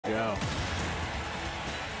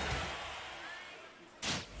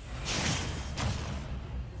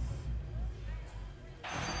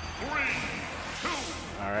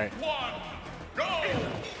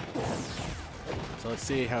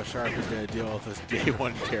see how Sharp is going to deal with this day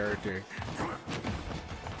one character.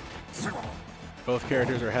 Both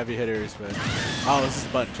characters are heavy hitters, but oh, this is a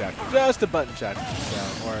button check. Just a button check.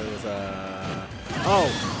 So, or there's a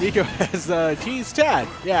oh, Nicko has teased Tad.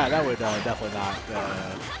 Yeah, that would definitely not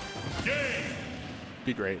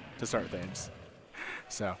be great to start things.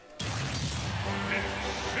 So.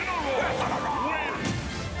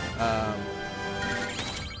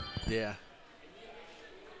 Yeah.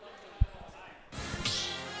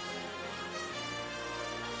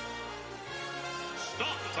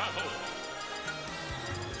 Stop the battle.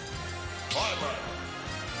 Byleth.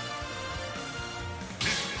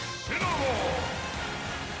 Incineroar.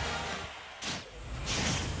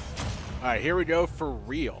 All right, here we go for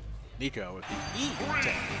real. Nicko with the E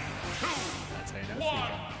technique. That's how you know.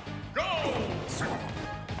 1, go!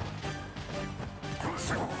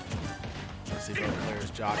 Let's see both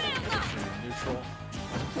players jockey position in neutral.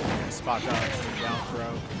 Spot dodge, down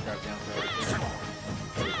throw, grab down throw.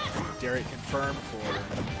 Dare it confirm for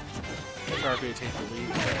Sharpy to take the lead.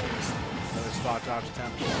 Another spot dodge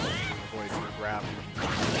attempt. Avoids the grab.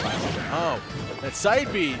 Oh, that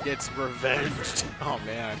side B gets revenged. Oh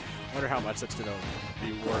man, I wonder how much that's gonna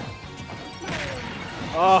be worth.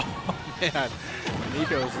 Oh man,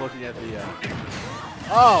 Nicko's looking at the.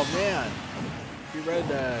 Oh man. He read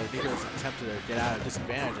Nicko's attempt to get out of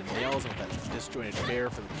disadvantage and nails him with that disjointed fair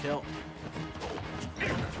for the kill.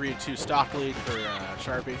 3-2 stock lead for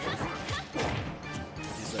Sharpy.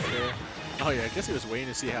 He's up there. Oh yeah, I guess he was waiting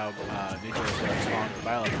to see how Nicko was going to respond to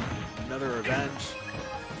Byleth. Another revenge.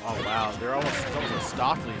 Oh wow, they're almost a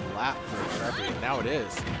stock lead lap for Sharpy. Now it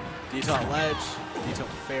is. Detail on ledge, detail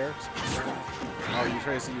on fair. Oh, he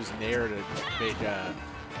tries to use Nair to make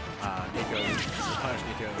punish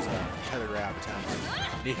Nicko's tether grab attempt.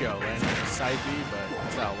 Nicko landing a side B, but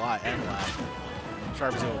that's not a lot. End lap.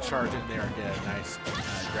 Sharpy's able to charge in there and get a nice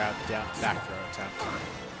grab down back throw attempt.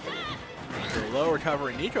 So low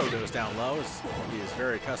recovery. Nicko goes down low, as he is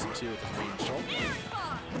very accustomed to with his main shoulder.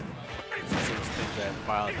 I seem to think that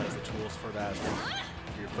Byleth has the tools for that.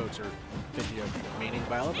 If your folks are thinking of maining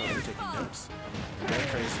Byleth, or they're taking notes. Again,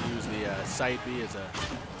 tries to use the side B as a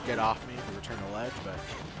get off me to return the ledge, but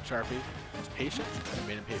Sharpy was patient and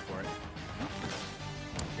made him pay for it.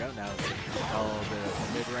 There we go. Now it's a little bit of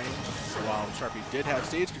mid-range. So while Sharpy did have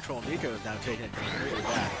stage control, Nicko is now taking it completely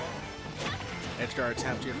back. Edge guard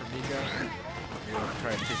attempt here from Nicko. Nicko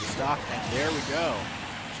trying to take the stock, and there we go.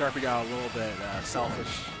 Sharpy got a little bit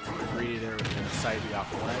selfish, greedy there with the side B off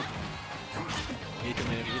the leg. Nicko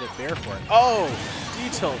made him eat a bear for it. Oh!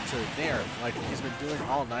 D-tilt to Nair, like he's been doing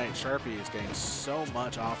all night. Sharpy is getting so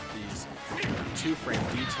much off of these two-frame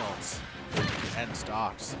D-tilts to end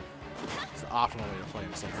stocks. It's the optimal way to play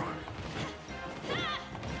him so far.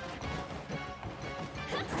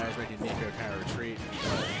 Now he's making Nicko kind of retreat,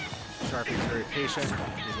 but Sharpy's very patient.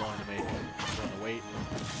 He's willing to wait.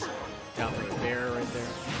 Down for the bear right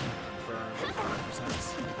there. Confirm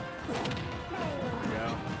 100%. There we go.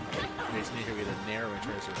 Makes Nicko get a Nair when he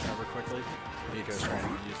tries to recover quickly. Nicko's trying to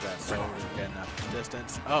use that bow to get enough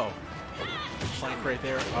distance. Oh, clank right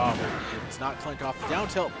there. Oh, it's not clank off the down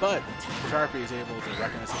tilt, but Sharpy is able to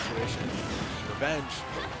recognize the situation. Revenge.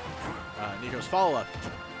 Nicko's follow-up.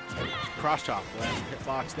 Cross chop. Last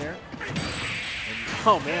hitbox there. And,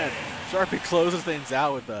 oh man, Sharpy closes things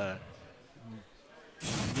out with a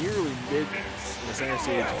nearly mid the center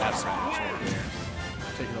stage F smash right there.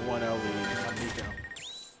 Taking the 1-0 lead on Nicko.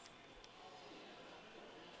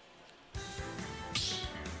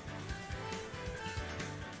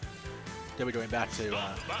 Then we're going back to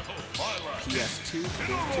PS2,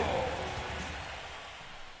 Game 2.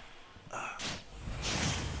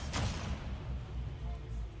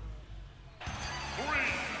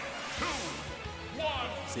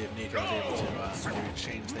 See if Nicko is able to maybe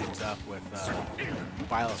change things up with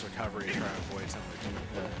Byleth's recovery, trying to avoid some of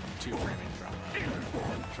the two framing from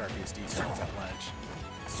Sharpy's D-cells at ledge.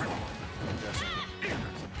 Just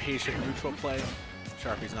some patient neutral play.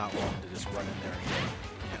 Sharpy's not willing to just run in there and get,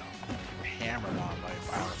 you know, hammered on by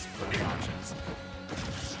Byleth's push options.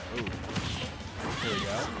 Ooh. Here we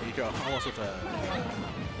go. Nicko almost with a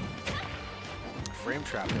frame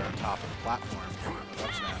trap there on top of the platform with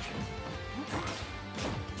up smash.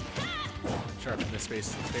 Sharpy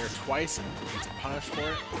misspaces the fair twice and gets a punish for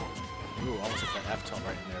it. Ooh, almost with that F tilt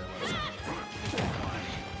right in there.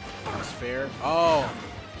 That was fair. Oh,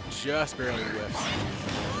 just barely whiffs.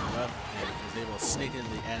 And is able to sneak in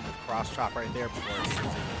the end of cross chop right there before he's able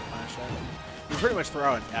to punish it. You pretty much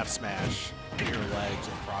throw an F smash in your legs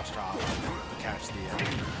and cross chop to catch the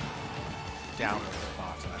downward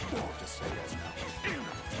box. And I don't know, just so you guys know.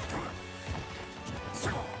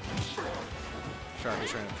 Sharpy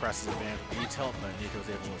trying to press his advantage with E-tilt, but Nicko's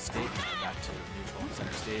able to escape and come back to neutral and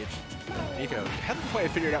center stage. Nicko hasn't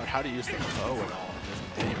quite figured out how to use the bow at all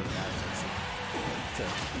in any of his matches. It's a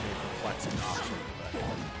very perplexing option, but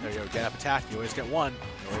there you go. Get up attack, you always get one.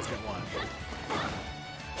 You always get one.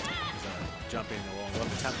 He's jumping a little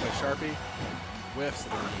whip attempt by Sharpy. Whiffs,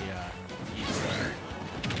 and then he eats there.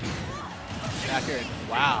 Back here,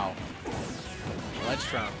 wow. Ledge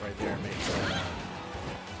trump right there makes a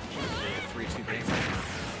 3-2 game.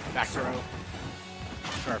 Back throw.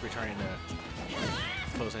 Sharpy trying to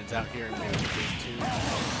close ends out here and maybe game 2.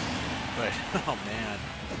 But, oh man.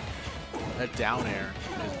 That down air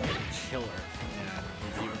is a killer. And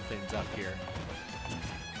we even things up here.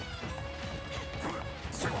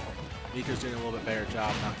 Nicko's doing a little bit better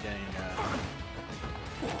job not getting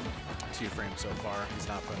 2 frames so far. He's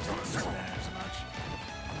not putting himself at disadvantage as much.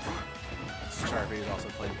 Sharpy is also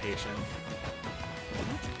playing patient.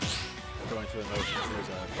 Going through the motions, there's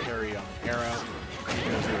a parry on the arrow. He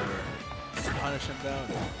goes over to punish him though.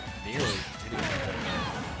 Nearly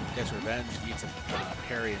gets revenge, eats a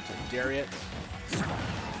parry into Dariet.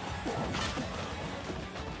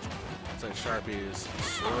 So Sharpy is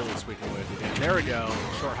slowly squeaking away with the game. There we go.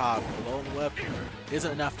 Short hop below the whip.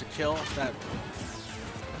 Isn't enough to kill that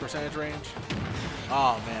percentage range.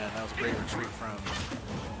 Oh man, that was a great retreat from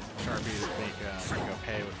Sharpy to make Nicko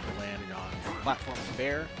pay with the landing on platform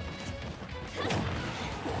fair.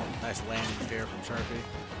 Nice landing fair from Sharpy.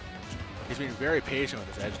 He's being very patient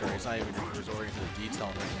with his edge guard. He's not even resorting to the detail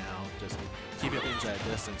right now. Just keeping things at a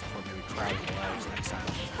distance before maybe crowding the legs next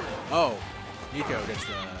time. Oh, Nicko gets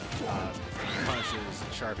the punishes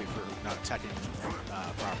Sharpy for not teching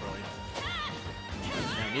properly.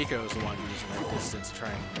 Now Nicko is the one using that distance to try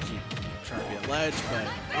and keep Sharpy at ledge, but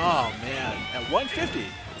oh man, at 150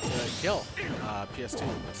 to kill PS2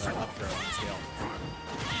 with an up throw on the scale.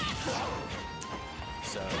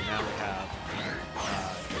 So now we have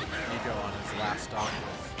Nicko on his last stock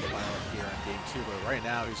with Byleth here in game 2, but right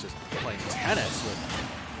now he's just playing tennis with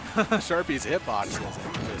Sharpy's hitboxes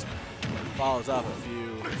and just follows up a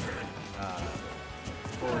few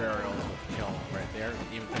forward aerials with kill right there.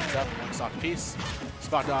 Even things up, one stock piece.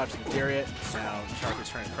 Spot dodge to the Dariet. Now Sharpy's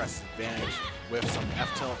trying to press his advantage. Whiffs on the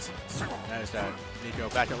F-tilt. Now he's got Nicko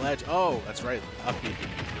back at ledge. Oh, that's right. Up B.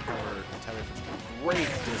 Recover tether from great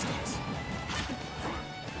distance.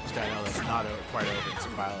 Just gotta know that's not quite over against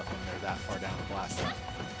Byleth when they're that far down the blast up.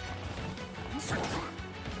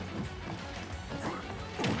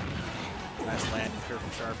 Nice landing here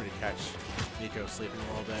from Sharpy to catch Nicko sleeping a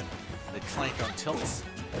little bit. They clank on tilts.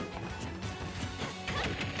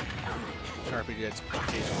 Sharpy gets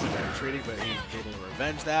occasionally by retreating, but he's able to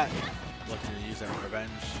revenge that. Looking to use that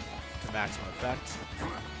revenge to maximum effect.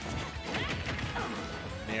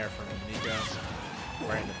 Nair from Nicko.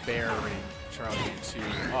 Right in the bear ring. Charlie into,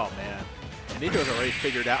 oh man. And Nicko's already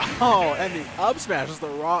figured out. Oh, and the up smash was the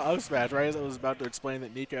raw up smash, right? As I was about to explain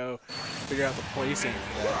that Nicko figured out the placing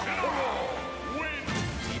for that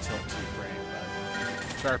detail 2 frame. But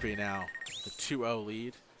Sharpy now the 2-0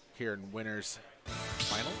 lead here in winners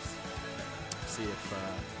finals. Let's see if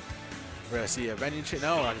we're gonna see a venue change.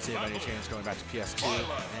 No, we're not gonna see a venue change going back to PS2,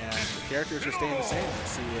 and the characters are staying the same.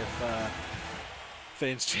 Let's see if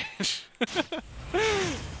things change.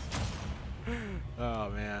 Oh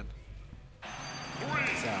man.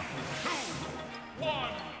 So,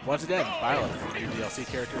 once again, Byleth, new DLC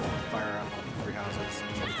character, Fire Emblem 3 Houses.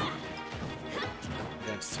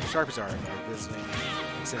 Against Sharpy's our visiting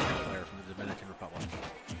Incineroar player from the Dominican Republic.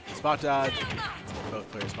 Spot dodge.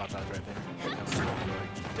 Both players spot dodge right there.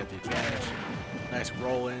 Get the advantage. Nice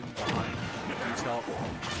roll in behind detail.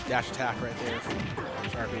 Dash attack right there from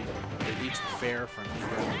Sharpy. They each fair from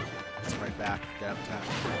Nicko. It's right back. Dab attack.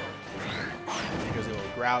 Nicko's able to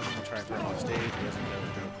grab him and try and throw him off stage. He doesn't go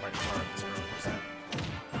quite far at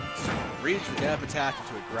 0%. Reach the dab attack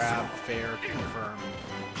into a grab, fair, confirm.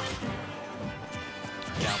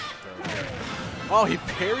 Down throw there. Oh, he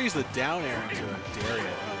parries the down air into a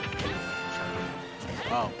Dariet.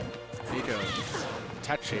 Oh, Nicko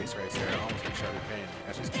tech chase right there. Almost makes Sharpy pain.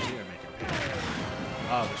 That's just continuing to make him pain.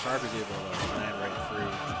 Oh, the Sharpy's able to land right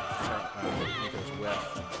through Nicko's whip.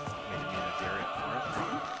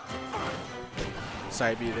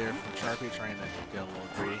 Side B there from Sharpy, trying to get a little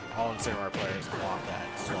greedy. All Incineroar players block that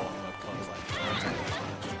slow and close like.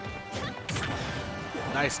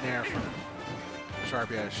 Nice nair from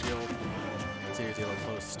Sharpy out of shield. See if he's able to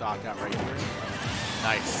close the stock out right here.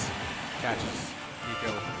 Nice. Catches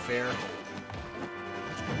Nicko fair.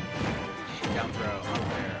 Down throw,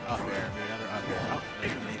 up air, maybe another up air. Oh,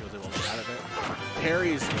 Nicko's able to get out of it.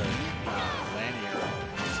 Parries the landing arrow.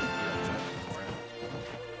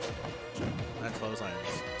 And close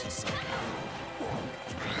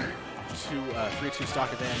 3-2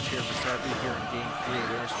 stock advantage here for Sharpy here in Game 3 of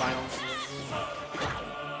Winners Finals.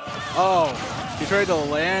 Oh, he tried to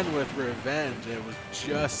land with Revenge. It was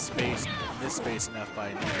just misspaced enough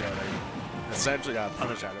by Nicko that he essentially got a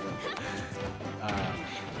punish out of it.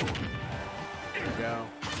 There we go.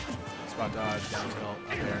 Spot dodge, down tilt, up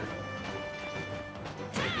there.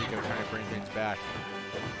 Nicko trying to bring things back.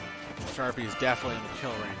 Sharpy is definitely in the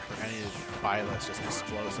kill range for any of the Byleth's just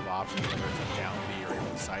explosive options, whether it's a down B or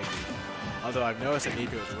even side B. Although I've noticed that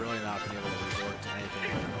Nicko has really not been able to resort to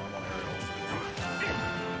anything but normal aerials.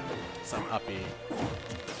 Some up B.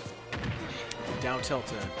 Down tilt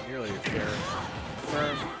to nearly a fair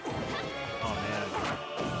firm. Oh man.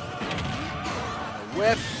 And a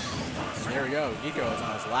whip. And there we go. Nicko is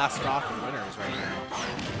on his last stock of Winners right now.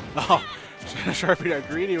 Oh. Sharpy got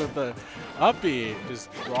greedy with the up B, just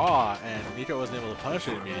raw, and Nicko wasn't able to punish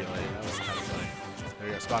it immediately. That was kind of funny. There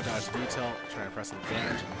we go, spot dodge detail, trying to press an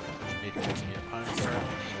advantage. Nicko makes me a punish there.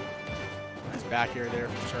 Nice back air there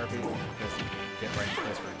from Sharpy, because he can get right in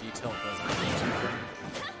place for a detail.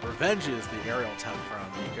 Revenge is the aerial attempt from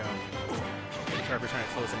Nicko. Sharpy trying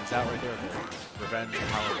to close things out right there with Revenge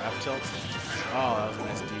power F tilt. Oh, that was a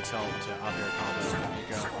nice detail to up air combo from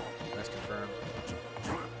Nicko. Nice confirmed.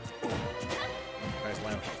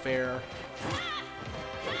 Land with fair.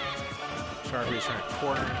 Sharpy is trying to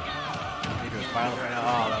corner. Nicko's Byleth right now.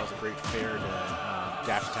 Oh, that was a great fair to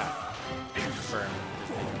dash attack. Confirm.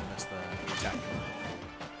 Nicko missed the attack.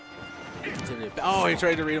 Oh, he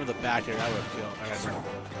tried to read him with the back air. That would have killed. I gotta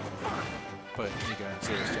put Nicko in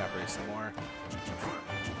serious jeopardy some more.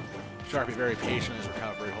 Sharpy very patient in his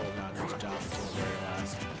recovery, holding on to his jump until the very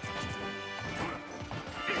last.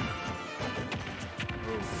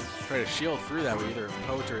 Try to shield through that with either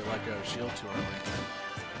poach or let go of shield too early.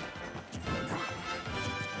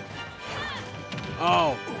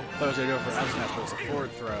 Oh! Thought I was going to go for an up smash, but it's a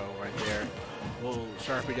forward throw right there. Will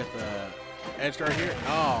Sharpy get the edge guard here?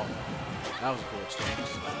 Oh! That was a cool exchange.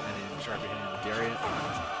 And then Sharpy hitting the Darian.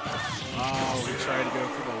 Oh, he tried to go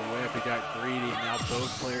for the whip. He got greedy. Now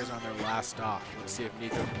both players on their last stock. Let's see if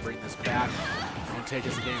Nicko can bring this back and take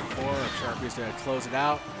us to game 4. If Sharpy's going to close it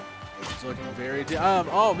out. It's looking very...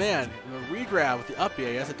 oh, man. The regrab with the up B.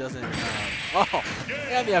 I guess it doesn't... oh!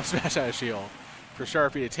 And the up smash out of shield for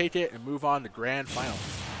Sharpy to take it and move on to grand finals.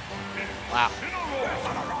 Wow.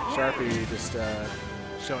 Sharpy just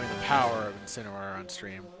showing the power of Incineroar on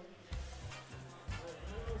stream.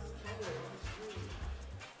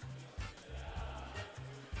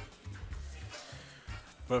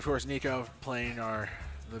 But, of course, Nicko playing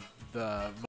the